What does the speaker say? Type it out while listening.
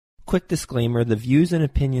quick disclaimer, the views and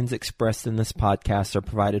opinions expressed in this podcast are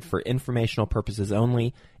provided for informational purposes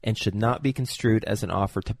only and should not be construed as an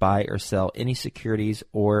offer to buy or sell any securities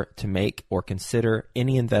or to make or consider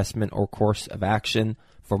any investment or course of action.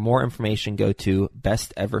 For more information, go to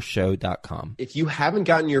bestevershow.com. If you haven't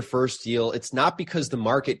gotten your first deal, it's not because the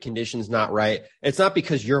market condition's not right. It's not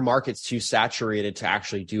because your market's too saturated to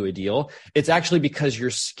actually do a deal. It's actually because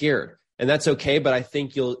you're scared. And that's okay, but I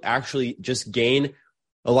think you'll actually just gain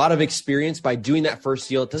a lot of experience by doing that first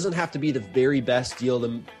deal. It doesn't have to be the very best deal,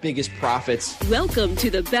 the biggest profits. Welcome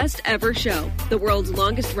to the Best Ever Show, the world's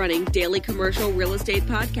longest running daily commercial real estate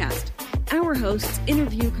podcast. Our hosts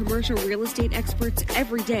interview commercial real estate experts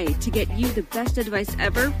every day to get you the best advice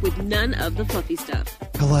ever with none of the fluffy stuff.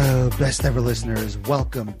 Hello, Best Ever listeners.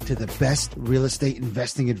 Welcome to the Best Real Estate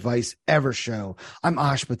Investing Advice Ever Show. I'm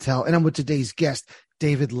Ash Patel, and I'm with today's guest,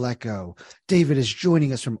 David Lecko. David is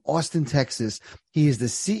joining us from Austin, Texas. He is the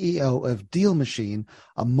CEO of Deal Machine,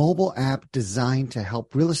 a mobile app designed to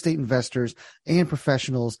help real estate investors and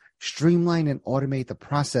professionals streamline and automate the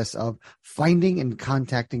process of finding and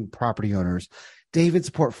contacting property owners. David's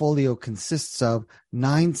portfolio consists of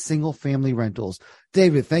 9 single-family rentals.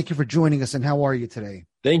 David, thank you for joining us, and how are you today?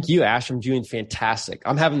 Thank you, Ash. I'm doing fantastic.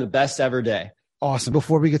 I'm having the best ever day. Awesome.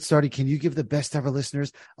 Before we get started, can you give the Best Ever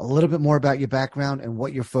listeners a little bit more about your background and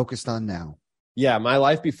what you're focused on now? Yeah, my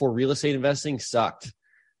life before real estate investing sucked.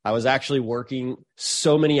 I was actually working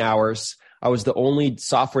so many hours. I was the only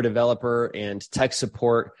software developer and tech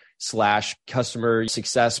support / customer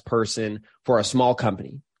success person for a small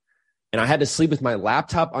company. And I had to sleep with my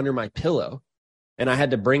laptop under my pillow. And I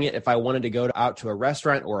had to bring it if I wanted to go out to a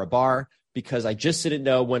restaurant or a bar, because I just didn't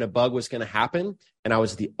know when a bug was going to happen. And I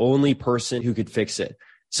was the only person who could fix it.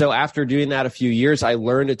 So after doing that a few years, I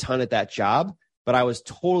learned a ton at that job, but I was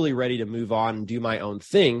totally ready to move on and do my own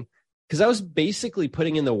thing because I was basically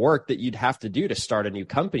putting in the work that you'd have to do to start a new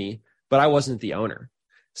company, but I wasn't the owner.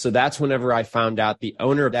 So that's whenever I found out the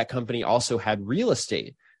owner of that company also had real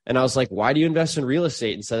estate. And I was like, why do you invest in real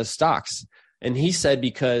estate instead of stocks? And he said,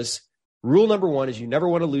 because rule number 1 is you never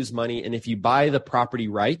want to lose money. And if you buy the property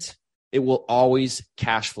right, it will always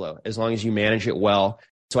cash flow as long as you manage it well.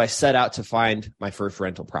 So I set out to find my first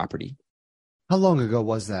rental property. How long ago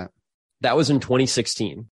was that? That was in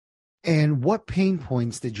 2016. And what pain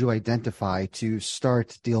points did you identify to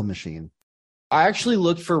start Deal Machine? I actually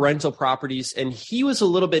looked for rental properties and he was a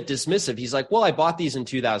little bit dismissive. He's like, well, I bought these in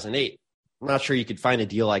 2008. I'm not sure you could find a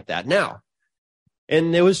deal like that now.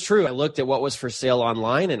 And it was true. I looked at what was for sale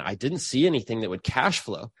online and I didn't see anything that would cash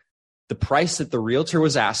flow. The price that the realtor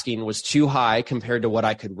was asking was too high compared to what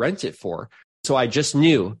I could rent it for. So I just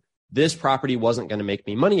knew this property wasn't going to make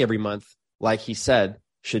me money every month, like he said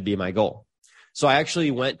should be my goal. So I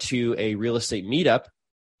actually went to a real estate meetup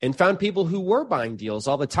and found people who were buying deals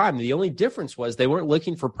all the time. The only difference was they weren't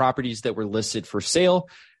looking for properties that were listed for sale.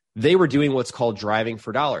 They were doing what's called driving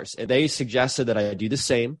for dollars. And they suggested that I do the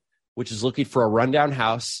same, which is looking for a rundown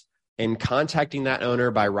house and contacting that owner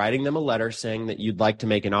by writing them a letter saying that you'd like to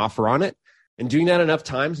make an offer on it, and doing that enough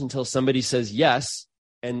times until somebody says yes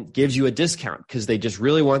and gives you a discount because they just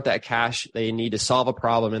really want that cash. They need to solve a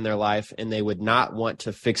problem in their life and they would not want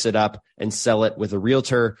to fix it up and sell it with a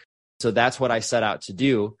realtor. So that's what I set out to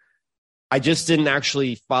do. I just didn't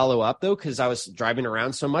actually follow up though, because I was driving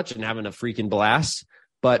around so much and having a freaking blast,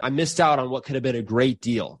 but I missed out on what could have been a great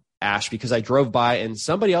deal, Ash, because I drove by and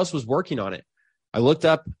somebody else was working on it. I looked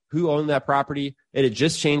up who owned that property. It had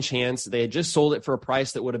just changed hands. They had just sold it for a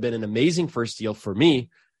price that would have been an amazing first deal for me.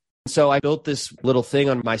 So I built this little thing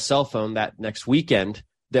on my cell phone that next weekend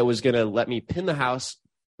that was going to let me pin the house,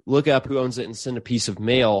 look up who owns it, and send a piece of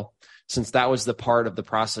mail, since that was the part of the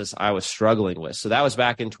process I was struggling with. So that was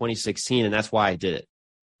back in 2016, and that's why I did it.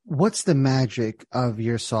 What's the magic of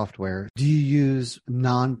your software? Do you use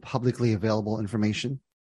non-publicly available information?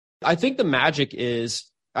 I think the magic is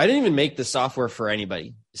I didn't even make the software for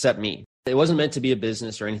anybody except me. It wasn't meant to be a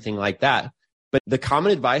business or anything like that. But the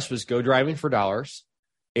common advice was go driving for dollars.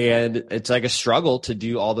 And it's like a struggle to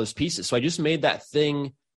do all those pieces. So I just made that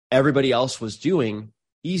thing everybody else was doing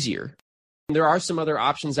easier. And there are some other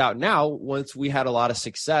options out now once we had a lot of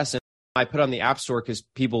success. And I put on the App Store because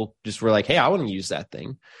people just were like, hey, I want to use that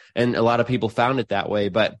thing. And a lot of people found it that way.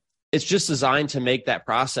 But it's just designed to make that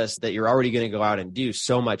process that you're already going to go out and do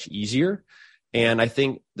so much easier. And I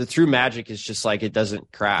think the true magic is just like it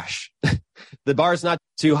doesn't crash. The bar is not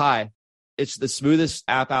too high. It's the smoothest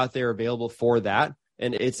app out there available for that.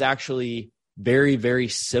 And it's actually very, very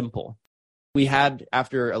simple. We had,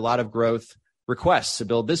 after a lot of growth, requests to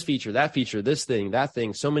build this feature, this thing, that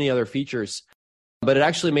thing, so many other features. but it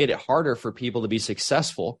actually made it harder for people to be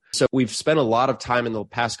successful. So we've spent a lot of time in the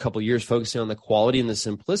past couple of years focusing on the quality and the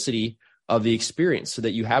simplicity of the experience so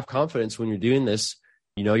that you have confidence when you're doing this.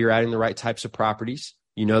 You know, you're adding the right types of properties.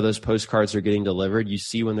 You know, those postcards are getting delivered. You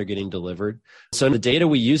see when they're getting delivered. So the data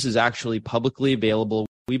we use is actually publicly available.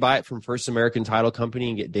 We buy it from First American Title Company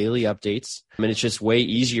and get daily updates. I mean, it's just way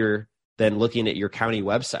easier than looking at your county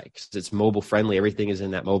website because it's mobile friendly. Everything is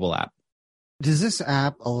in that mobile app. Does this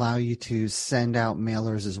app allow you to send out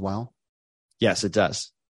mailers as well? Yes, it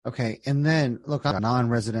does. Okay. And then look, I'm a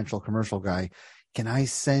non-residential commercial guy. Can I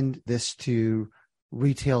send this to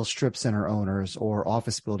retail strip center owners or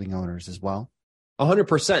office building owners as well?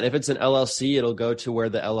 100%. If it's an LLC, it'll go to where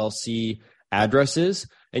the LLC address is.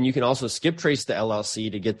 And you can also skip trace the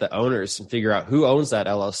LLC to get the owners and figure out who owns that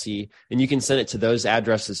LLC. And you can send it to those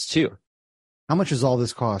addresses too. How much does all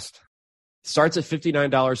this cost? Starts at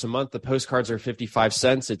 $59 a month. The postcards are 55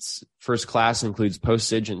 cents. It's first class, includes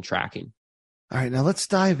postage and tracking. All right, now let's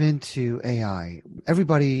dive into AI.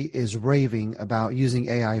 Everybody is raving about using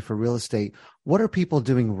AI for real estate. What are people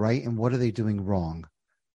doing right and what are they doing wrong?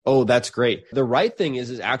 Oh, that's great. The right thing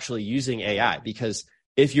is actually using AI, because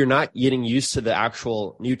if you're not getting used to the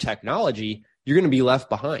actual new technology, you're going to be left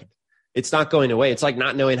behind. It's not going away. It's like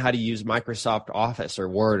not knowing how to use Microsoft Office or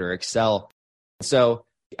Word or Excel. So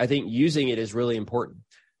I think using it is really important.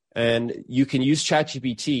 And you can use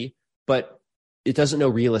ChatGPT, but it doesn't know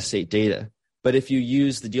real estate data. But if you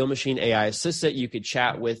use the Deal Machine AI Assistant, you could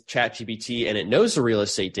chat with ChatGPT and it knows the real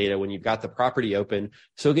estate data when you've got the property open.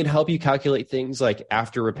 So it can help you calculate things like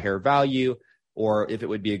after repair value, or if it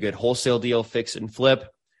would be a good wholesale deal, fix and flip,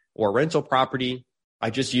 or rental property.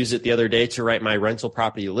 I just used it the other day to write my rental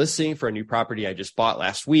property listing for a new property I just bought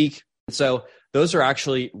last week. So those are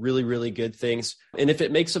actually really, really good things. And if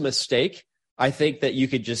it makes a mistake, I think that you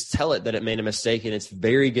could just tell it that it made a mistake and it's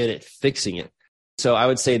very good at fixing it. So I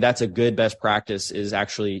would say that's a good best practice, is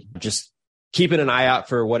actually just keeping an eye out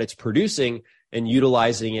for what it's producing and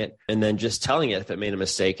utilizing it, and then just telling it if it made a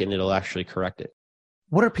mistake and it'll actually correct it.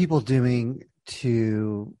 What are people doing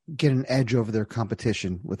to get an edge over their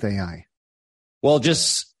competition with AI? Well,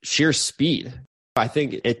 just sheer speed. I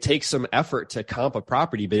think it takes some effort to comp a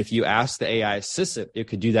property, but if you ask the AI assistant, it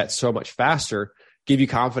could do that so much faster, give you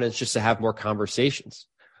confidence just to have more conversations.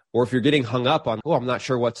 Or if you're getting hung up on, I'm not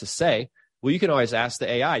sure what to say, well, you can always ask the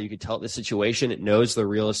AI. You could tell it the situation. It knows the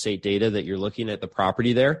real estate data that you're looking at the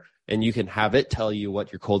property there, and you can have it tell you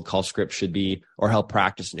what your cold call script should be or help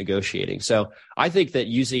practice negotiating. So I think that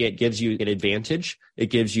using it gives you an advantage. It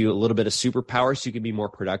gives you a little bit of superpower so you can be more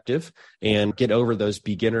productive and get over those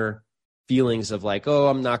beginner feelings of like,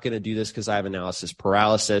 I'm not going to do this because I have analysis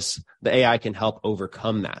paralysis. The AI can help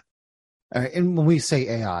overcome that. All right, and when we say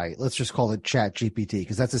AI, let's just call it ChatGPT,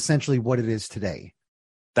 because that's essentially what it is today.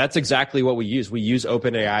 That's exactly what we use. We use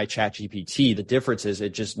OpenAI ChatGPT. The difference is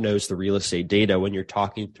it just knows the real estate data when you're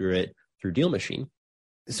talking through it through Deal Machine.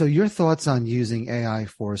 So your thoughts on using AI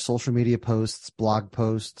for social media posts, blog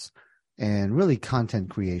posts, and really content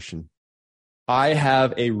creation? I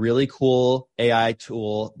have a really cool AI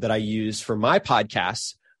tool that I use for my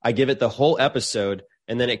podcasts. I give it the whole episode,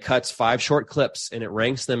 and then it cuts 5 short clips and it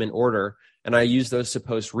ranks them in order. And I use those to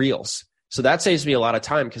post reels. So that saves me a lot of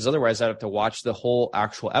time, because otherwise I'd have to watch the whole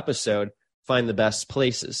actual episode, find the best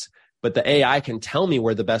places. But the AI can tell me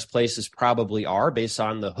where the best places probably are based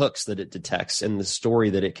on the hooks that it detects and the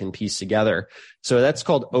story that it can piece together. So that's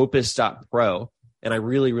called Opus.pro. And I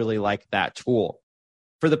really, really like that tool.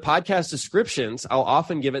 For the podcast descriptions, I'll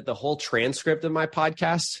often give it the whole transcript of my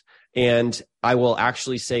podcast. And I will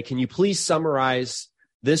actually say, can you please summarize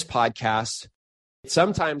this podcast?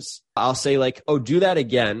 Sometimes I'll say like, do that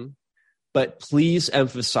again, but please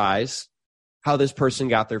emphasize how this person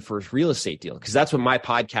got their first real estate deal, because that's what my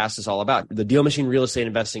podcast is all about. The Deal Machine Real Estate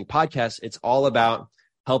Investing Podcast, it's all about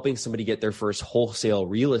helping somebody get their first wholesale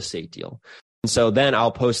real estate deal. And so then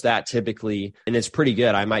I'll post that typically, and it's pretty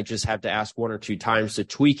good. I might just have to ask 1 or 2 times to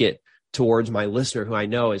tweak it towards my listener who I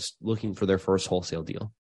know is looking for their first wholesale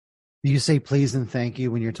deal. Do you say please and thank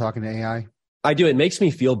you when you're talking to AI? I do. It makes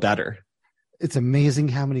me feel better. It's amazing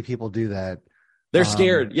how many people do that. They're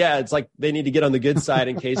scared. Yeah, it's like they need to get on the good side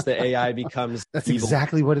in case the AI becomes That's evil.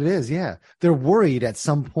 Exactly what it is. Yeah. They're worried at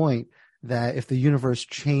some point that if the universe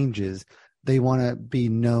changes, they want to be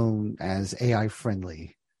known as AI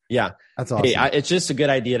friendly. Yeah. That's awesome. Hey, it's just a good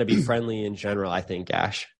idea to be friendly in general, I think,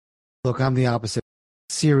 Ash. Look, I'm the opposite.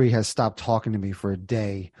 Siri has stopped talking to me for a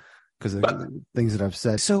day because of the things that I've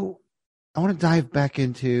said. So I want to dive back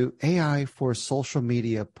into AI for social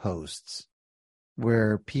media posts,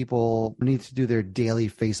 where people need to do their daily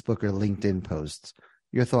Facebook or LinkedIn posts.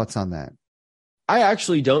 Your thoughts on that? I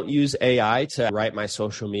actually don't use AI to write my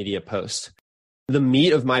social media posts. The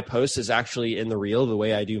meat of my post is actually in the reel, the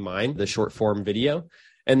way I do mine, the short form video.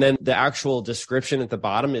 And then the actual description at the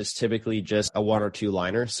bottom is typically just a 1 or 2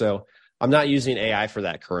 liner. So I'm not using AI for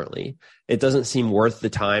that currently. It doesn't seem worth the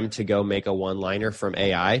time to go make a 1-liner from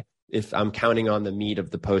AI if I'm counting on the meat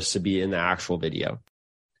of the post to be in the actual video.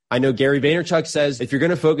 I know Gary Vaynerchuk says, if you're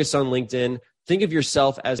going to focus on LinkedIn, think of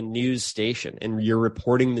yourself as a news station and you're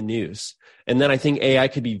reporting the news. And then I think AI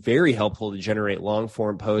could be very helpful to generate long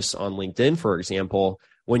form posts on LinkedIn, for example,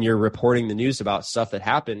 when you're reporting the news about stuff that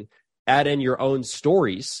happened, add in your own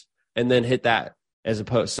stories and then hit that as a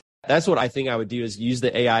post. So that's what I think I would do, is use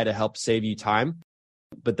the AI to help save you time,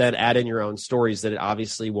 but then add in your own stories that it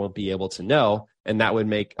obviously won't be able to know. And that would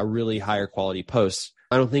make a really higher quality post.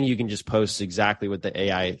 I don't think you can just post exactly what the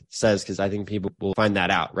AI says, because I think people will find that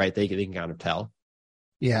out, right? They can kind of tell.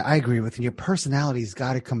 Yeah, I agree with you. Your personality's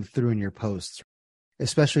got to come through in your posts,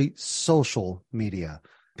 especially social media.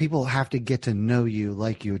 People have to get to know you,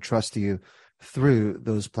 like you, trust you through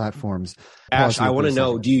those platforms. Ash, I want to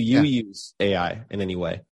know, do you use AI in any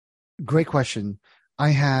way? Great question. I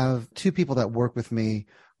have 2 people that work with me.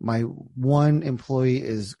 My one employee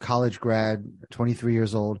is college grad, 23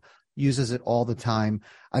 years old, uses it all the time.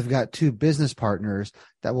 I've got 2 business partners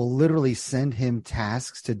that will literally send him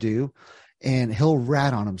tasks to do, and he'll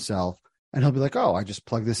rat on himself and he'll be like, oh, I just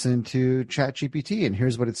plugged this into ChatGPT and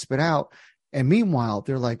here's what it spit out. And meanwhile,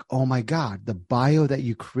 they're like, oh my God, the bio that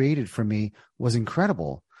you created for me was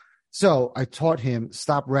incredible. So I taught him,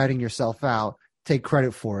 stop ratting yourself out, take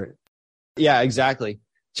credit for it. Yeah, exactly.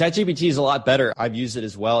 ChatGPT is a lot better. I've used it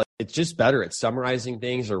as well. It's just better at summarizing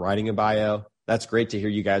things or writing a bio. That's great to hear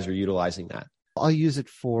you guys are utilizing that. I'll use it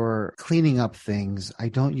for cleaning up things. I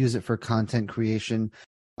don't use it for content creation.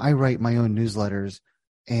 I write my own newsletters,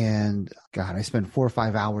 and God, I spend 4 or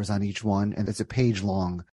 5 hours on each one, and it's a page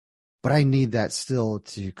long. But I need that still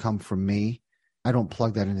to come from me. I don't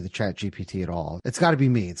plug that into the ChatGPT at all. It's got to be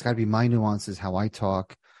me. It's got to be my nuances, how I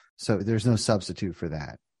talk. So there's no substitute for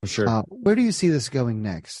that. For sure. Where do you see this going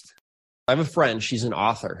next? I have a friend. She's an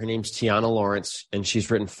author. Her name's Tiana Lawrence, and she's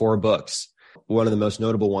written 4 books. One of the most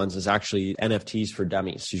notable ones is actually NFTs for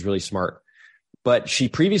Dummies. She's really smart. But she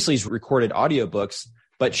previously recorded audiobooks,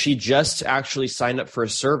 but she just actually signed up for a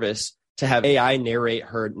service to have AI narrate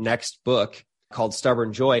her next book called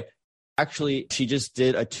Stubborn Joy. Actually, she just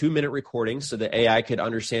did a 2-minute recording so that AI could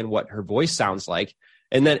understand what her voice sounds like.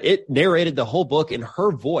 And then it narrated the whole book in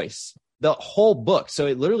her voice, the whole book. So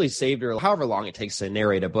it literally saved her however long it takes to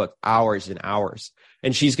narrate a book, hours and hours.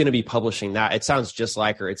 And she's going to be publishing that. It sounds just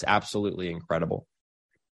like her. It's absolutely incredible.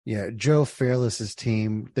 Yeah, Joe Fairless's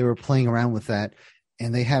team, they were playing around with that,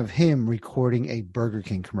 and they have him recording a Burger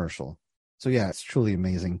King commercial. So yeah, it's truly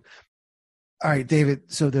amazing. All right,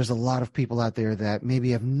 David, so there's a lot of people out there that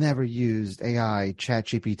maybe have never used AI,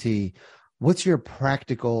 ChatGPT. What's your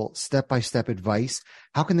practical step-by-step advice?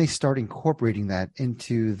 How can they start incorporating that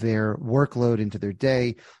into their workload, into their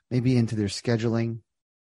day, maybe into their scheduling?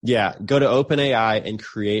 Yeah, go to OpenAI and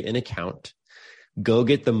create an account. Go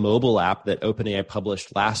get the mobile app that OpenAI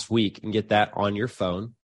published last week and get that on your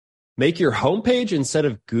phone. Make your homepage, instead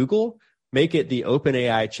of Google, make it the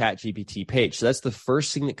OpenAI ChatGPT page. So that's the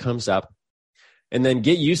first thing that comes up. And then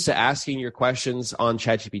get used to asking your questions on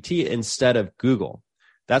ChatGPT instead of Google.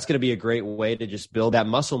 That's going to be a great way to just build that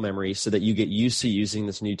muscle memory so that you get used to using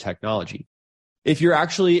this new technology. If you're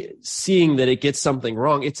actually seeing that it gets something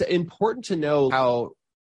wrong, it's important to know how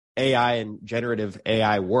AI and generative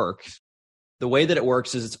AI works. The way that it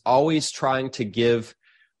works is it's always trying to give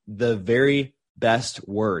the very best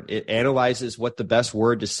word. It analyzes what the best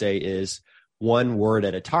word to say is, one word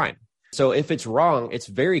at a time. So if it's wrong, it's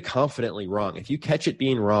very confidently wrong. If you catch it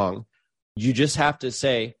being wrong, you just have to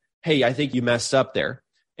say, hey, I think you messed up there.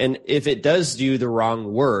 And if it does do the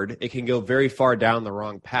wrong word, it can go very far down the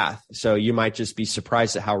wrong path. So you might just be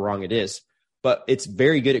surprised at how wrong it is. But it's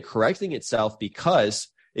very good at correcting itself, because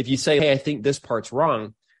if you say, hey, I think this part's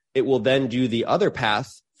wrong, it will then do the other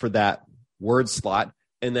path for that word slot,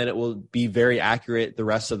 and then it will be very accurate the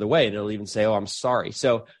rest of the way. And it'll even say, oh, I'm sorry.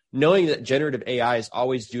 So knowing that generative AI is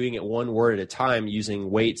always doing it one word at a time, using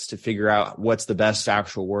weights to figure out what's the best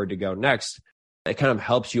actual word to go next, it kind of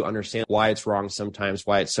helps you understand why it's wrong sometimes,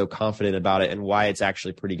 why it's so confident about it, and why it's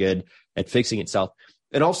actually pretty good at fixing itself.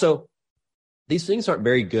 And also, these things aren't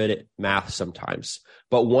very good at math sometimes,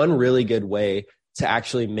 but one really good way to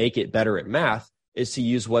actually make it better at math is to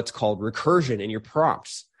use what's called recursion in your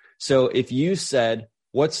prompts. So if you said,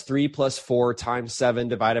 what's 3 plus 4 times 7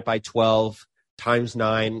 divided by 12 times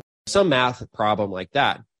 9, some math problem like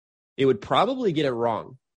that, it would probably get it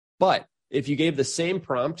wrong. But if you gave the same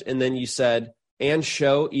prompt and then you said, and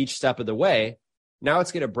show each step of the way. Now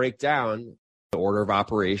it's going to break down the order of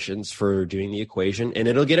operations for doing the equation, and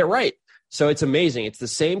it'll get it right. So it's amazing. It's the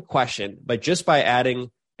same question, but just by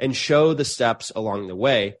adding and show the steps along the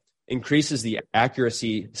way, increases the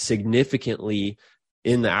accuracy significantly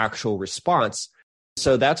in the actual response.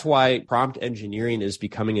 So that's why prompt engineering is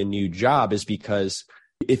becoming a new job, is because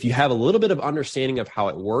if you have a little bit of understanding of how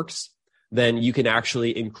it works, then you can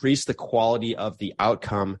actually increase the quality of the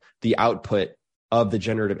outcome, the output of the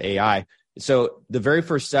generative AI. So the very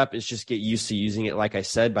first step is just get used to using it, like I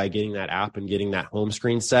said, by getting that app and getting that home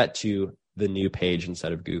screen set to the new page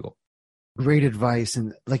instead of Google. Great advice.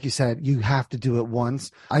 And like you said, you have to do it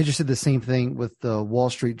once. I just did the same thing with the Wall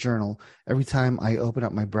Street Journal. Every time I open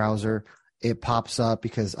up my browser, it pops up,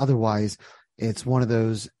 because otherwise it's one of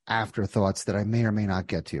those afterthoughts that I may or may not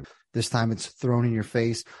get to. This time it's thrown in your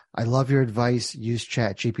face. I love your advice. Use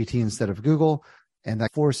ChatGPT instead of Google, and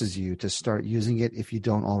that forces you to start using it if you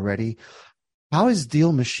don't already. How is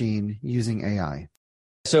Deal Machine using AI?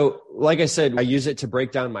 So like I said, I use it to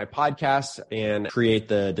break down my podcast and create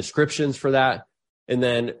the descriptions for that. And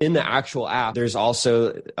then in the actual app, there's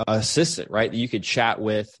also an assistant, right? That you could chat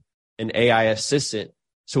with an AI assistant.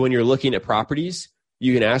 So when you're looking at properties,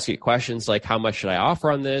 you can ask it questions like, how much should I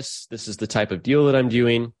offer on this? This is the type of deal that I'm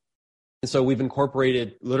doing. And so we've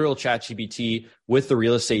incorporated literal ChatGPT with the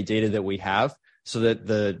real estate data that we have, so that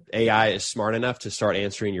the AI is smart enough to start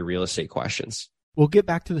answering your real estate questions. We'll get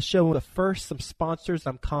back to the show, but first, some sponsors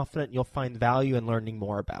I'm confident you'll find value in learning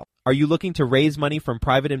more about. Are you looking to raise money from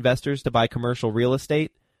private investors to buy commercial real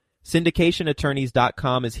estate?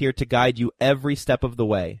 SyndicationAttorneys.com is here to guide you every step of the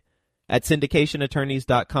way. At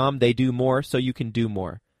SyndicationAttorneys.com, they do more so you can do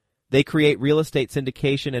more. They create real estate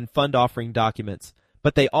syndication and fund offering documents,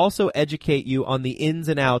 but they also educate you on the ins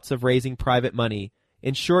and outs of raising private money,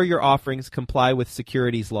 ensure your offerings comply with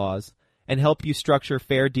securities laws, and help you structure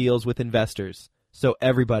fair deals with investors, so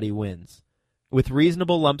everybody wins. With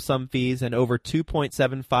reasonable lump sum fees and over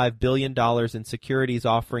 $2.75 billion in securities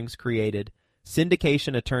offerings created,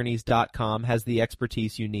 SyndicationAttorneys.com has the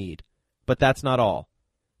expertise you need. But that's not all.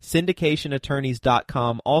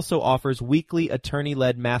 SyndicationAttorneys.com also offers weekly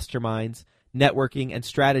attorney-led masterminds, networking, and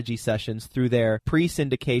strategy sessions through their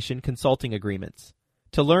pre-syndication consulting agreements.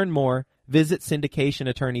 To learn more, visit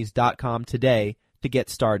SyndicationAttorneys.com today to get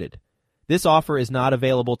started. This offer is not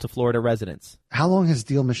available to Florida residents. How long has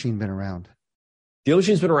Deal Machine been around? Deal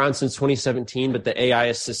Machine's been around since 2017, but the AI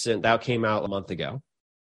assistant, that came out a month ago.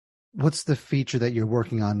 What's the feature that you're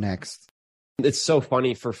working on next? It's so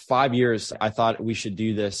funny. For 5 years, I thought we should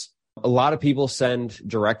do this. A lot of people send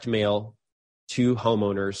direct mail to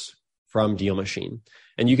homeowners from Deal Machine,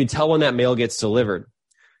 and you can tell when that mail gets delivered.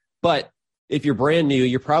 But if you're brand new,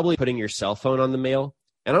 you're probably putting your cell phone on the mail.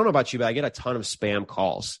 And I don't know about you, but I get a ton of spam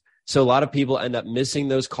calls. So a lot of people end up missing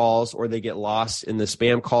those calls, or they get lost in the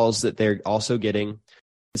spam calls that they're also getting.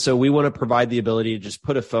 So we want to provide the ability to just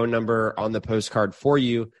put a phone number on the postcard for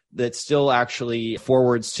you that still actually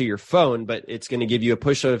forwards to your phone, but it's going to give you a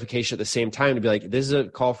push notification at the same time to be like, this is a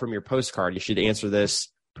call from your postcard. You should answer this,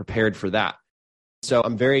 prepared for that. So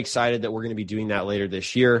I'm very excited that we're going to be doing that later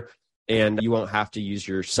this year, and you won't have to use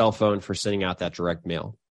your cell phone for sending out that direct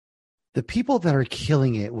mail. The people that are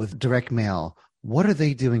killing it with direct mail, what are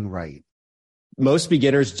they doing right? Most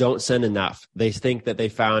beginners don't send enough. They think that they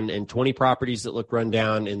found in 20 properties that look run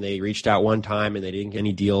down, and they reached out one time and they didn't get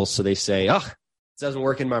any deals. So they say, oh, it doesn't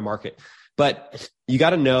work in my market. But you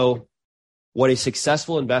got to know what a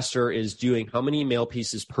successful investor is doing, how many mail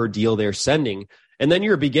pieces per deal they're sending. And then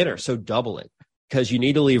you're a beginner, so double it, because you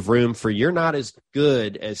need to leave room for you're not as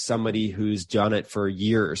good as somebody who's done it for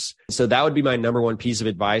years. So that would be my number one piece of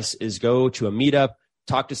advice, is go to a meetup,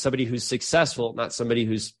 talk to somebody who's successful, not somebody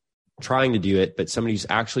who's trying to do it, but somebody who's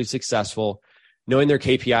actually successful, knowing their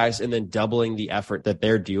KPIs, and then doubling the effort that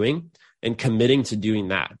they're doing and committing to doing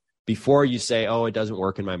that before you say, oh, it doesn't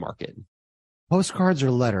work in my market. Postcards or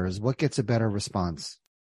letters, what gets a better response?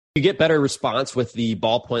 You get better response with the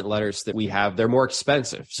ballpoint letters that we have. They're more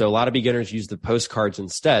expensive. So a lot of beginners use the postcards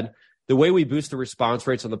instead. The way we boost the response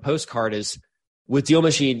rates on the postcard is with Deal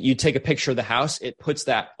Machine, you take a picture of the house, it puts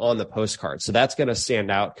that on the postcard. So that's going to stand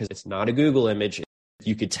out because it's not a Google image.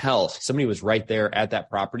 You could tell somebody was right there at that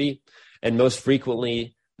property. And most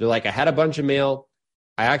frequently, they're like, I had a bunch of mail.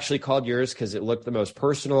 I actually called yours because it looked the most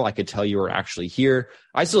personal. I could tell you were actually here.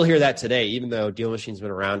 I still hear that today, even though Deal Machine's been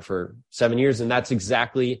around for 7 years. And that's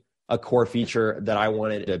exactly a core feature that I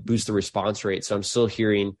wanted to boost the response rate. So I'm still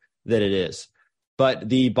hearing that it is. But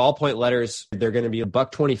the ballpoint letters, they're going to be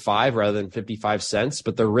 $1.25 rather than 55 cents,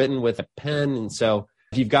 but they're written with a pen. And so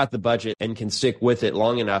if you've got the budget and can stick with it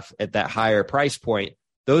long enough at that higher price point,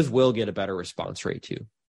 those will get a better response rate too.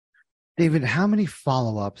 David, how many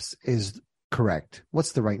follow-ups is correct?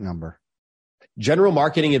 What's the right number? General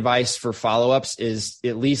marketing advice for follow-ups is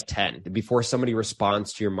at least 10 before somebody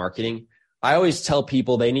responds to your marketing. I always tell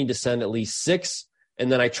people they need to send at least 6,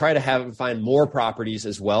 and then I try to have them find more properties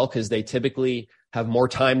as well because they typically have more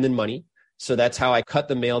time than money. So that's how I cut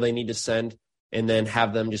the mail they need to send and then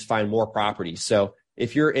have them just find more properties. So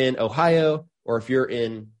if you're in Ohio or if you're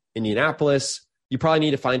in Indianapolis, you probably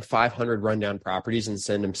need to find 500 rundown properties and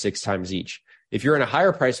send them 6 times each. If you're in a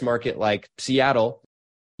higher price market like Seattle,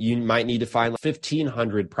 you might need to find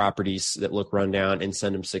 1,500 properties that look rundown and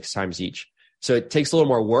send them 6 times each. So it takes a little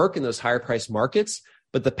more work in those higher price markets,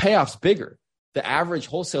 but the payoff's bigger. The average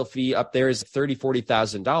wholesale fee up there is $30,000,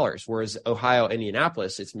 $40,000, whereas Ohio,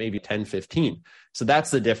 Indianapolis, it's maybe 10, 15. So that's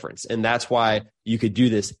the difference. And that's why you could do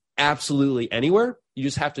this absolutely anywhere. You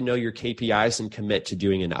just have to know your KPIs and commit to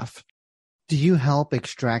doing enough. Do you help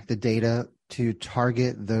extract the data to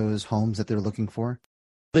target those homes that they're looking for?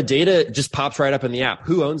 The data just pops right up in the app.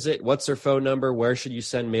 Who owns it? What's their phone number? Where should you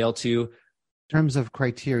send mail to? In terms of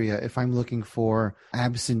criteria, if I'm looking for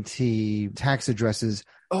absentee tax addresses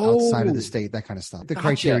outside of the state, that kind of stuff. The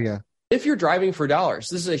criteria. If you're driving for dollars,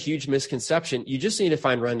 this is a huge misconception. You just need to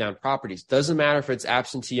find rundown properties. Doesn't matter if it's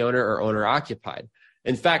absentee owner or owner occupied.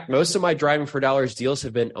 In fact, most of my driving for dollars deals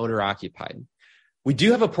have been owner occupied. We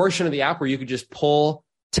do have a portion of the app where you could just pull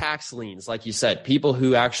tax liens, like you said, people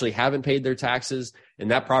who actually haven't paid their taxes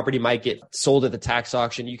and that property might get sold at the tax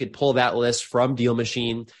auction. You could pull that list from Deal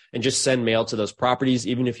Machine and just send mail to those properties,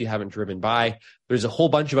 even if you haven't driven by. There's a whole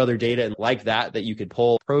bunch of other data like that you could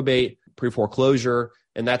pull, probate, pre-foreclosure,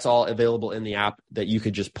 and that's all available in the app that you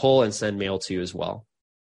could just pull and send mail to as well.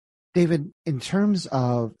 David, in terms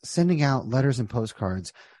of sending out letters and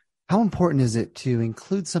postcards, how important is it to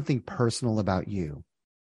include something personal about you?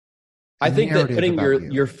 I think that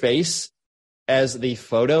putting your face as the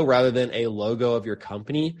photo rather than a logo of your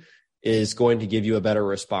company is going to give you a better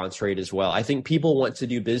response rate as well. I think people want to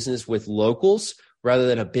do business with locals rather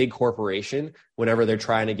than a big corporation whenever they're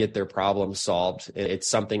trying to get their problem solved. It's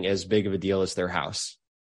something as big of a deal as their house.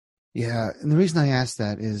 Yeah. And the reason I asked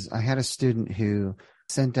that is I had a student who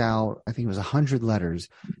sent out, I think it was 100 letters,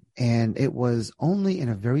 and it was only in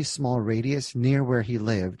a very small radius near where he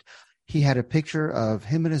lived. He had a picture of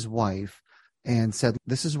him and his wife and said,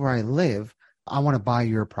 "This is where I live. I want to buy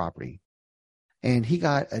your property." And he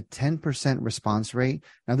got a 10% response rate.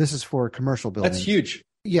 Now, this is for commercial buildings. That's huge.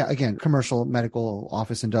 Yeah, again, commercial, medical,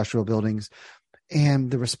 office, industrial buildings.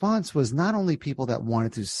 And the response was not only people that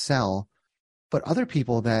wanted to sell, but other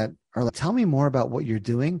people that are like, "Tell me more about what you're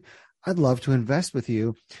doing. I'd love to invest with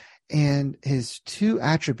you." And his 2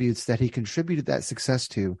 attributes that he contributed that success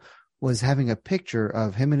to was having a picture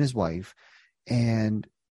of him and his wife and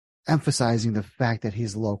emphasizing the fact that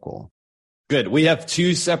he's local. Good. We have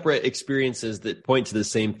 2 separate experiences that point to the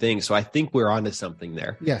same thing. So I think we're onto something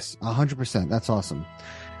there. Yes, 100%. That's awesome.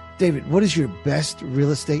 David, what is your best real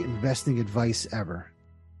estate investing advice ever?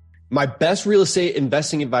 My best real estate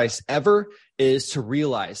investing advice ever is to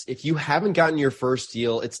realize if you haven't gotten your first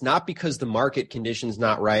deal, it's not because the market condition's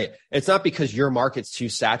not right. It's not because your market's too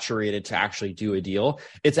saturated to actually do a deal.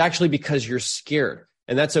 It's actually because you're scared.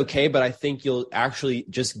 And that's okay. But I think you'll actually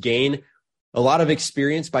just gain a lot of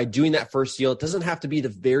experience by doing that first deal. It doesn't have to be the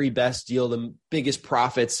very best deal, the biggest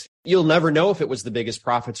profits. You'll never know if it was the biggest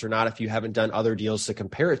profits or not if you haven't done other deals to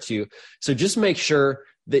compare it to. So just make sure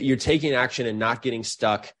that you're taking action and not getting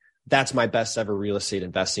stuck. That's my best ever real estate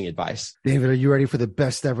investing advice. David, are you ready for the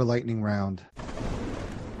best ever lightning round?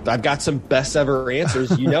 I've got some best ever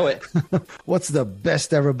answers. You know it. What's the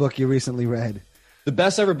best ever book you recently read? The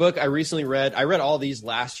best ever book I recently read, I read all these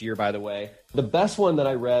last year, by the way. The best one that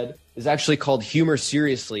I read is actually called Humor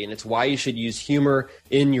Seriously, and it's why you should use humor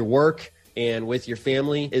in your work and with your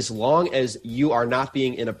family. As long as you are not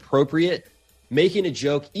being inappropriate, making a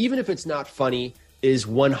joke, even if it's not funny, is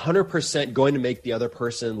 100% going to make the other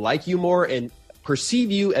person like you more and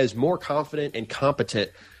perceive you as more confident and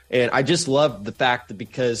competent. And I just love the fact that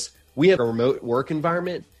because we have a remote work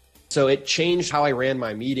environment, so it changed how I ran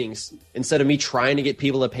my meetings. Instead of me trying to get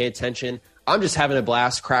people to pay attention, I'm just having a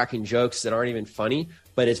blast cracking jokes that aren't even funny,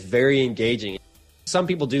 but it's very engaging. Some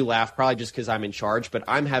people do laugh, probably just because I'm in charge, but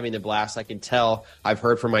I'm having a blast. I can tell. I've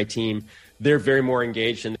heard from my team. They're very more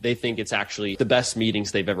engaged, and they think it's actually the best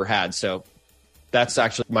meetings they've ever had. So that's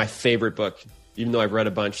actually my favorite book, even though I've read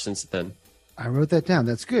a bunch since then. I wrote that down.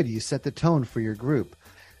 That's good. You set the tone for your group.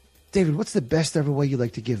 David, what's the best ever way you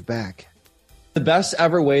like to give back? The best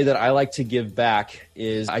ever way that I like to give back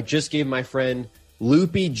is I just gave my friend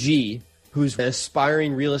Loopy G who's an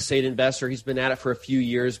aspiring real estate investor. He's been at it for a few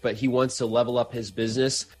years, but he wants to level up his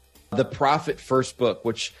business. The Profit First book,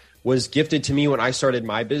 which was gifted to me when I started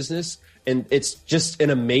my business. And it's just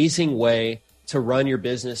an amazing way to run your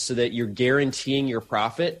business so that you're guaranteeing your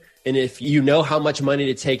profit. And if you know how much money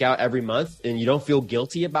to take out every month and you don't feel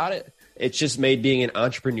guilty about it, it's just made being an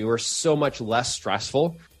entrepreneur so much less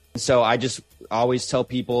stressful. So I just always tell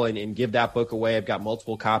people and give that book away. I've got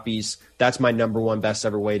multiple copies. That's my number one best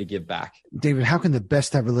ever way to give back. David, how can the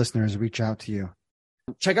best ever listeners reach out to you?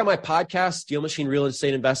 Check out my podcast, Deal Machine Real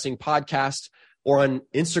Estate Investing Podcast, or on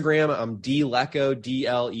Instagram. I'm Lecko,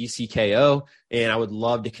 Dlecko, and I would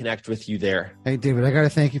love to connect with you there. Hey, David, I got to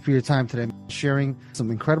thank you for your time today, sharing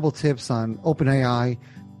some incredible tips on OpenAI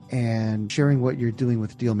and sharing what you're doing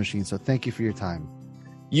with Deal Machine. So thank you for your time.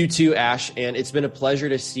 You too, Ash. And it's been a pleasure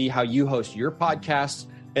to see how you host your podcast.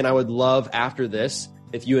 And I would love after this,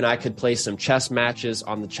 if you and I could play some chess matches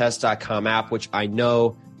on the chess.com app, which I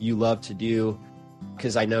know you love to do,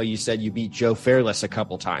 because I know you said you beat Joe Fairless a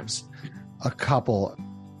couple times. A couple,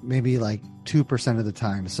 maybe like 2% of the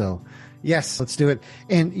time. So yes, let's do it.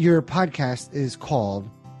 And your podcast is called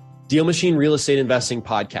Deal Machine Real Estate Investing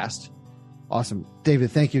Podcast. Awesome.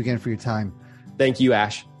 David, thank you again for your time. Thank you,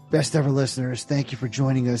 Ash. Best ever listeners, thank you for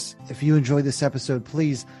joining us. If you enjoyed this episode,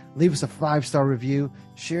 please leave us a 5-star review.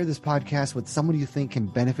 Share this podcast with someone you think can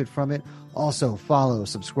benefit from it. Also, follow,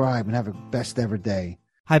 subscribe, and have a best ever day.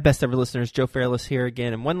 Hi, best ever listeners. Joe Fairless here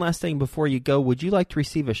again. And one last thing before you go, would you like to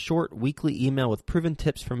receive a short weekly email with proven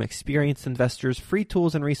tips from experienced investors, free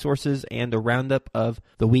tools and resources, and a roundup of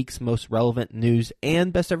the week's most relevant news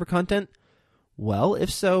and best ever content? Well, if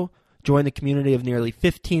so, join the community of nearly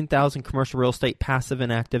 15,000 commercial real estate passive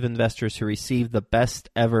and active investors who receive the best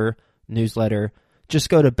ever newsletter. Just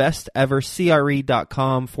go to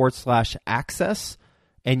bestevercre.com/access.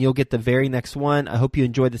 And you'll get the very next one. I hope you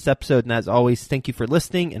enjoyed this episode. And as always, thank you for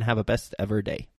listening and have a best ever day.